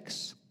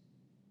sex,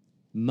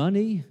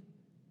 money,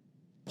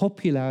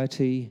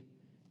 popularity,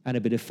 and a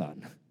bit of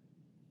fun.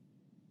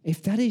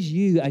 If that is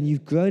you and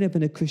you've grown up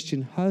in a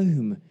Christian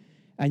home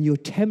and you're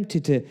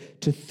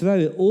tempted to throw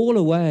it all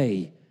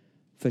away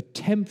for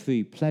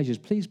temporary pleasures,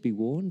 please be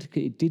warned,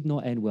 it did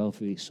not end well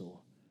for Esau.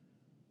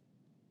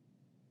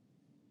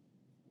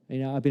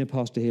 I've been a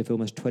pastor here for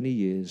almost 20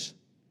 years,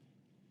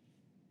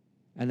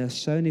 and there are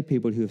so many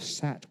people who have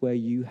sat where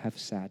you have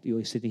sat.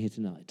 You're sitting here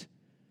tonight.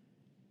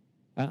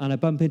 And I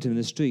bump into them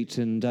in the street,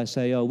 and I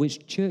say, oh,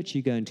 which church are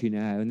you going to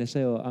now? And they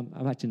say, oh,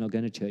 I'm actually not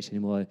going to church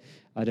anymore.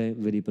 I don't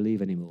really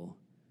believe anymore.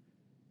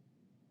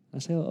 I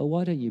say, oh,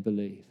 why don't you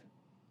believe?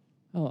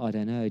 Oh, I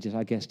don't know.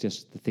 I guess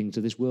just the things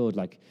of this world,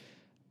 like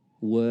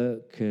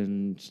work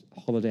and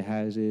holiday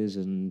houses,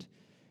 and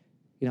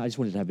I just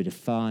wanted to have a bit of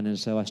fun, and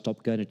so I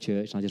stopped going to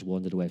church and I just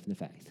wandered away from the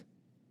faith.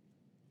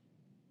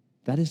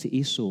 That is the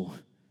Esau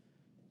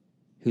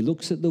who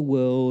looks at the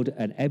world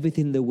and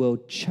everything the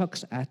world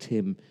chucks at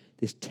him,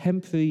 this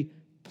temporary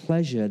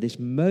pleasure, this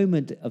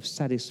moment of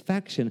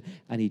satisfaction,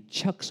 and he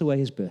chucks away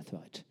his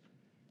birthright.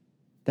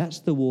 That's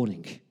the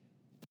warning.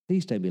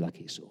 Please don't be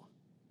like Esau.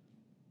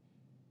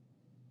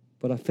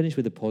 But I finish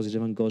with the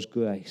positive on God's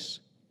grace.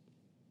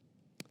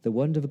 The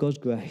wonder of God's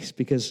grace,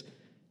 because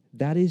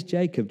that is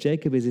Jacob.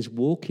 Jacob is this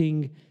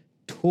walking,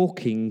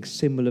 talking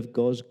symbol of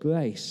God's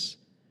grace.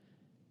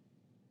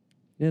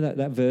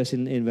 That verse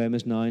in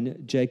Romans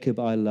 9, Jacob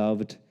I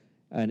loved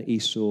and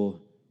Esau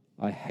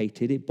I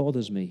hated. It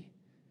bothers me.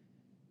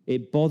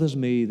 It bothers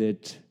me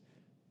that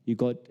you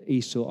got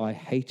Esau I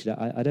hated.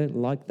 I don't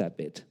like that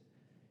bit.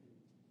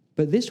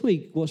 But this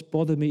week, what's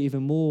bothered me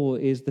even more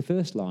is the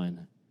first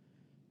line,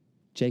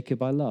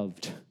 Jacob I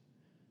loved.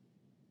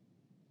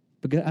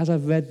 Because as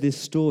I've read this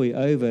story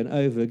over and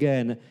over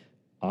again,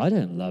 I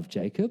don't love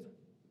Jacob.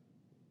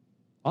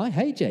 I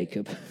hate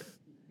Jacob.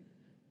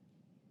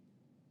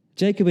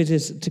 Jacob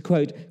is, to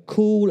quote,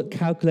 cool,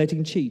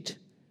 calculating cheat.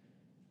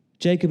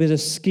 Jacob is a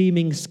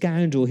scheming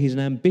scoundrel. He's an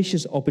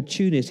ambitious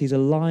opportunist. He's a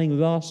lying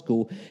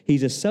rascal.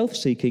 He's a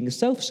self-seeking,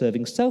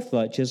 self-serving,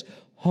 self-righteous,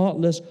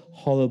 heartless,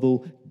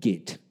 horrible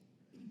git.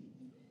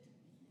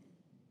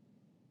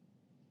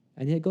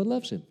 And yet God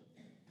loves him.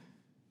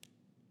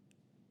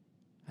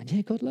 And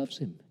yet God loves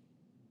him.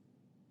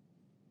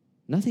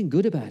 Nothing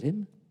good about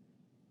him.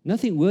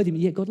 Nothing worthy,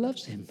 yet God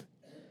loves him.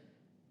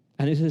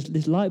 And it's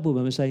this light bulb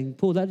moment saying,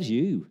 Paul, that is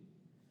you.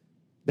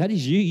 That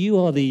is you. You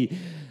are the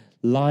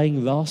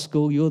lying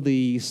rascal. You're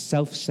the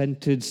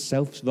self-centered,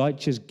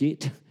 self-righteous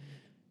git.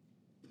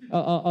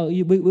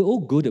 We're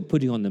all good at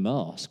putting on the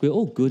mask. We're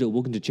all good at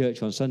walking to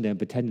church on Sunday and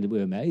pretending that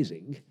we're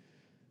amazing.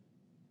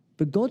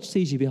 But God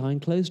sees you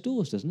behind closed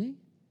doors, doesn't he?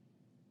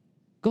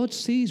 God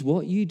sees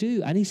what you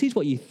do, and he sees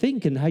what you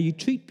think and how you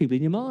treat people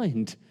in your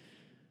mind.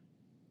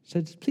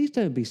 So please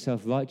don't be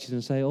self-righteous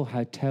and say, oh,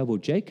 how terrible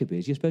Jacob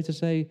is. You're supposed to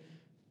say,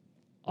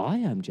 I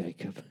am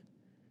Jacob.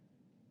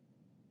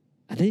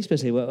 And then you're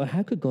supposed to say, well,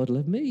 how could God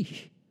love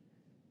me?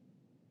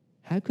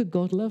 How could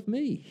God love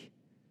me?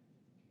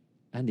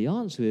 And the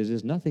answer is,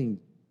 there's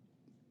nothing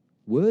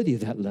worthy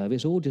of that love.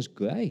 It's all just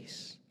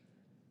grace.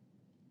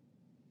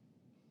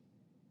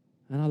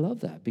 And I love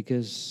that,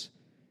 because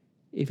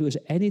if it was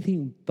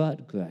anything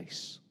but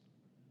grace,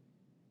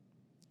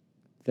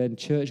 then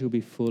church will be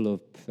full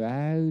of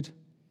proud,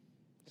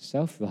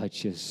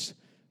 self-righteous,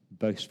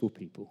 boastful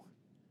people.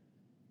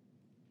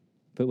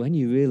 But when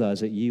you realize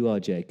that you are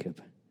Jacob,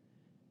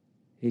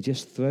 it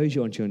just throws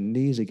you onto your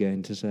knees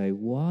again to say,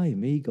 why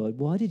me, God?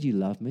 Why did you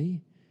love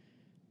me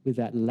with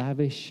that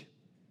lavish,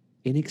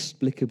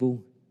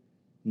 inexplicable,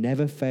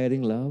 never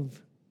failing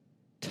love,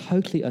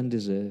 totally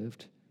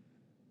undeserved?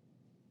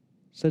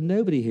 So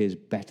nobody here is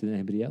better than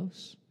anybody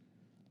else.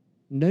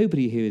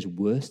 Nobody here is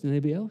worse than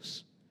anybody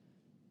else.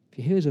 If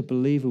you're here as a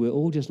believer, we're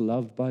all just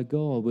loved by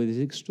God with his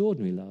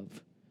extraordinary love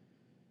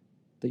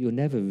that you'll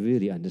never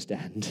really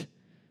understand.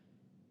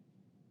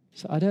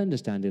 So I don't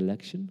understand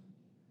election,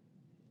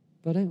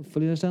 but I don't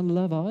fully understand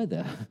love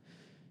either.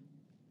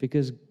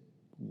 Because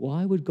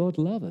why would God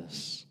love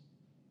us?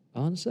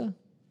 Answer: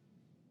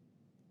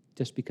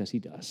 just because he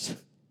does.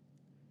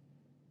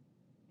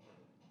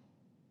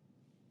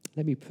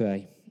 Let me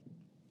pray.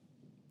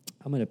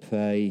 I'm going to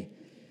pray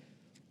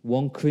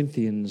 1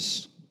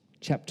 Corinthians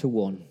chapter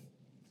 1.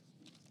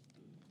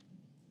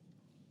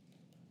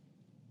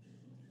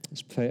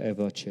 Let's pray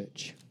over our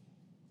church.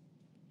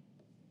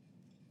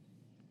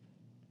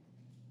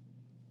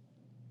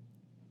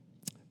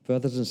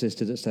 Brothers and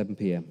sisters, at 7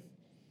 p.m.,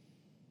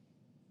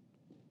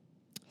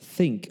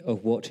 think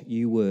of what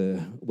you were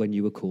when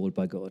you were called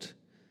by God.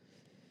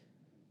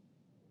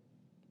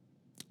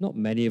 Not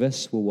many of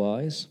us were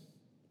wise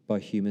by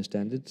human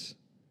standards.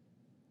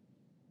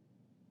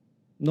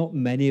 Not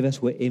many of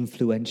us were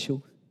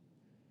influential.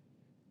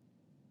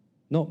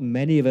 Not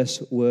many of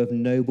us were of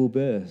noble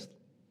birth.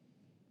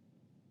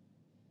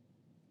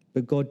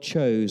 But God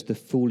chose the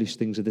foolish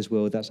things of this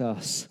world, that's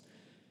us,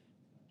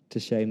 to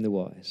shame the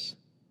wise.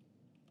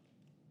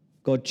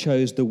 God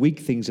chose the weak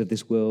things of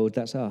this world,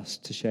 that's us,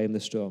 to shame the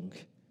strong.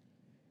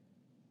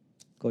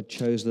 God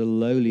chose the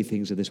lowly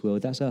things of this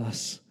world, that's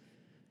us,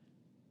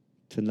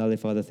 to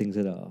nullify the things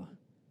that are,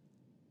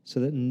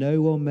 so that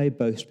no one may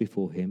boast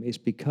before him. It's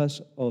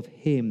because of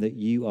him that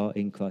you are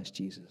in Christ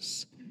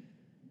Jesus.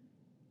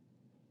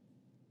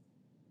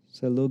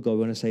 So, Lord God, we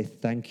want to say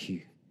thank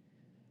you.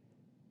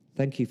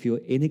 Thank you for your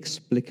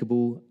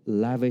inexplicable,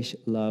 lavish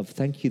love.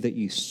 Thank you that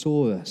you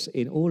saw us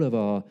in all of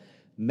our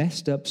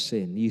messed up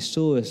sin. You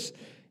saw us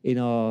in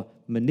our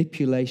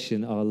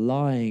manipulation, our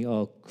lying,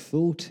 our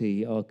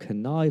cruelty, our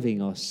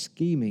conniving, our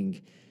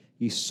scheming.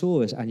 You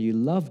saw us and you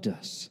loved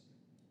us.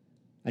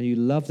 And you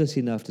loved us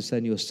enough to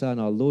send your Son,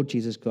 our Lord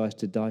Jesus Christ,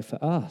 to die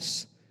for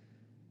us.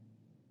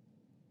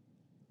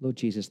 Lord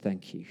Jesus,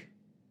 thank you.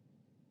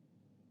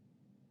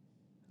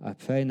 I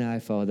pray now,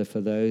 Father,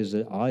 for those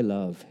that I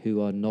love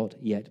who are not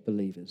yet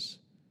believers.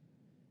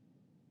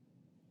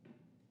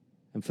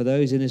 And for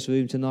those in this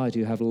room tonight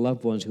who have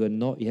loved ones who are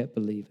not yet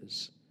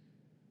believers.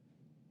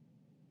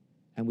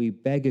 And we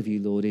beg of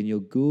you, Lord, in your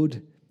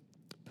good,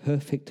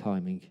 perfect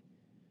timing,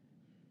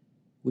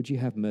 would you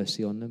have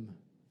mercy on them?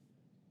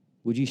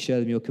 Would you show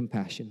them your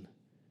compassion?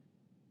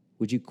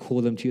 Would you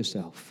call them to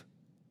yourself?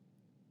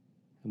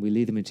 And we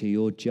lead them into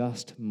your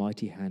just,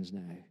 mighty hands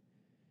now.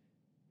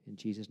 In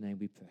Jesus' name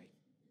we pray.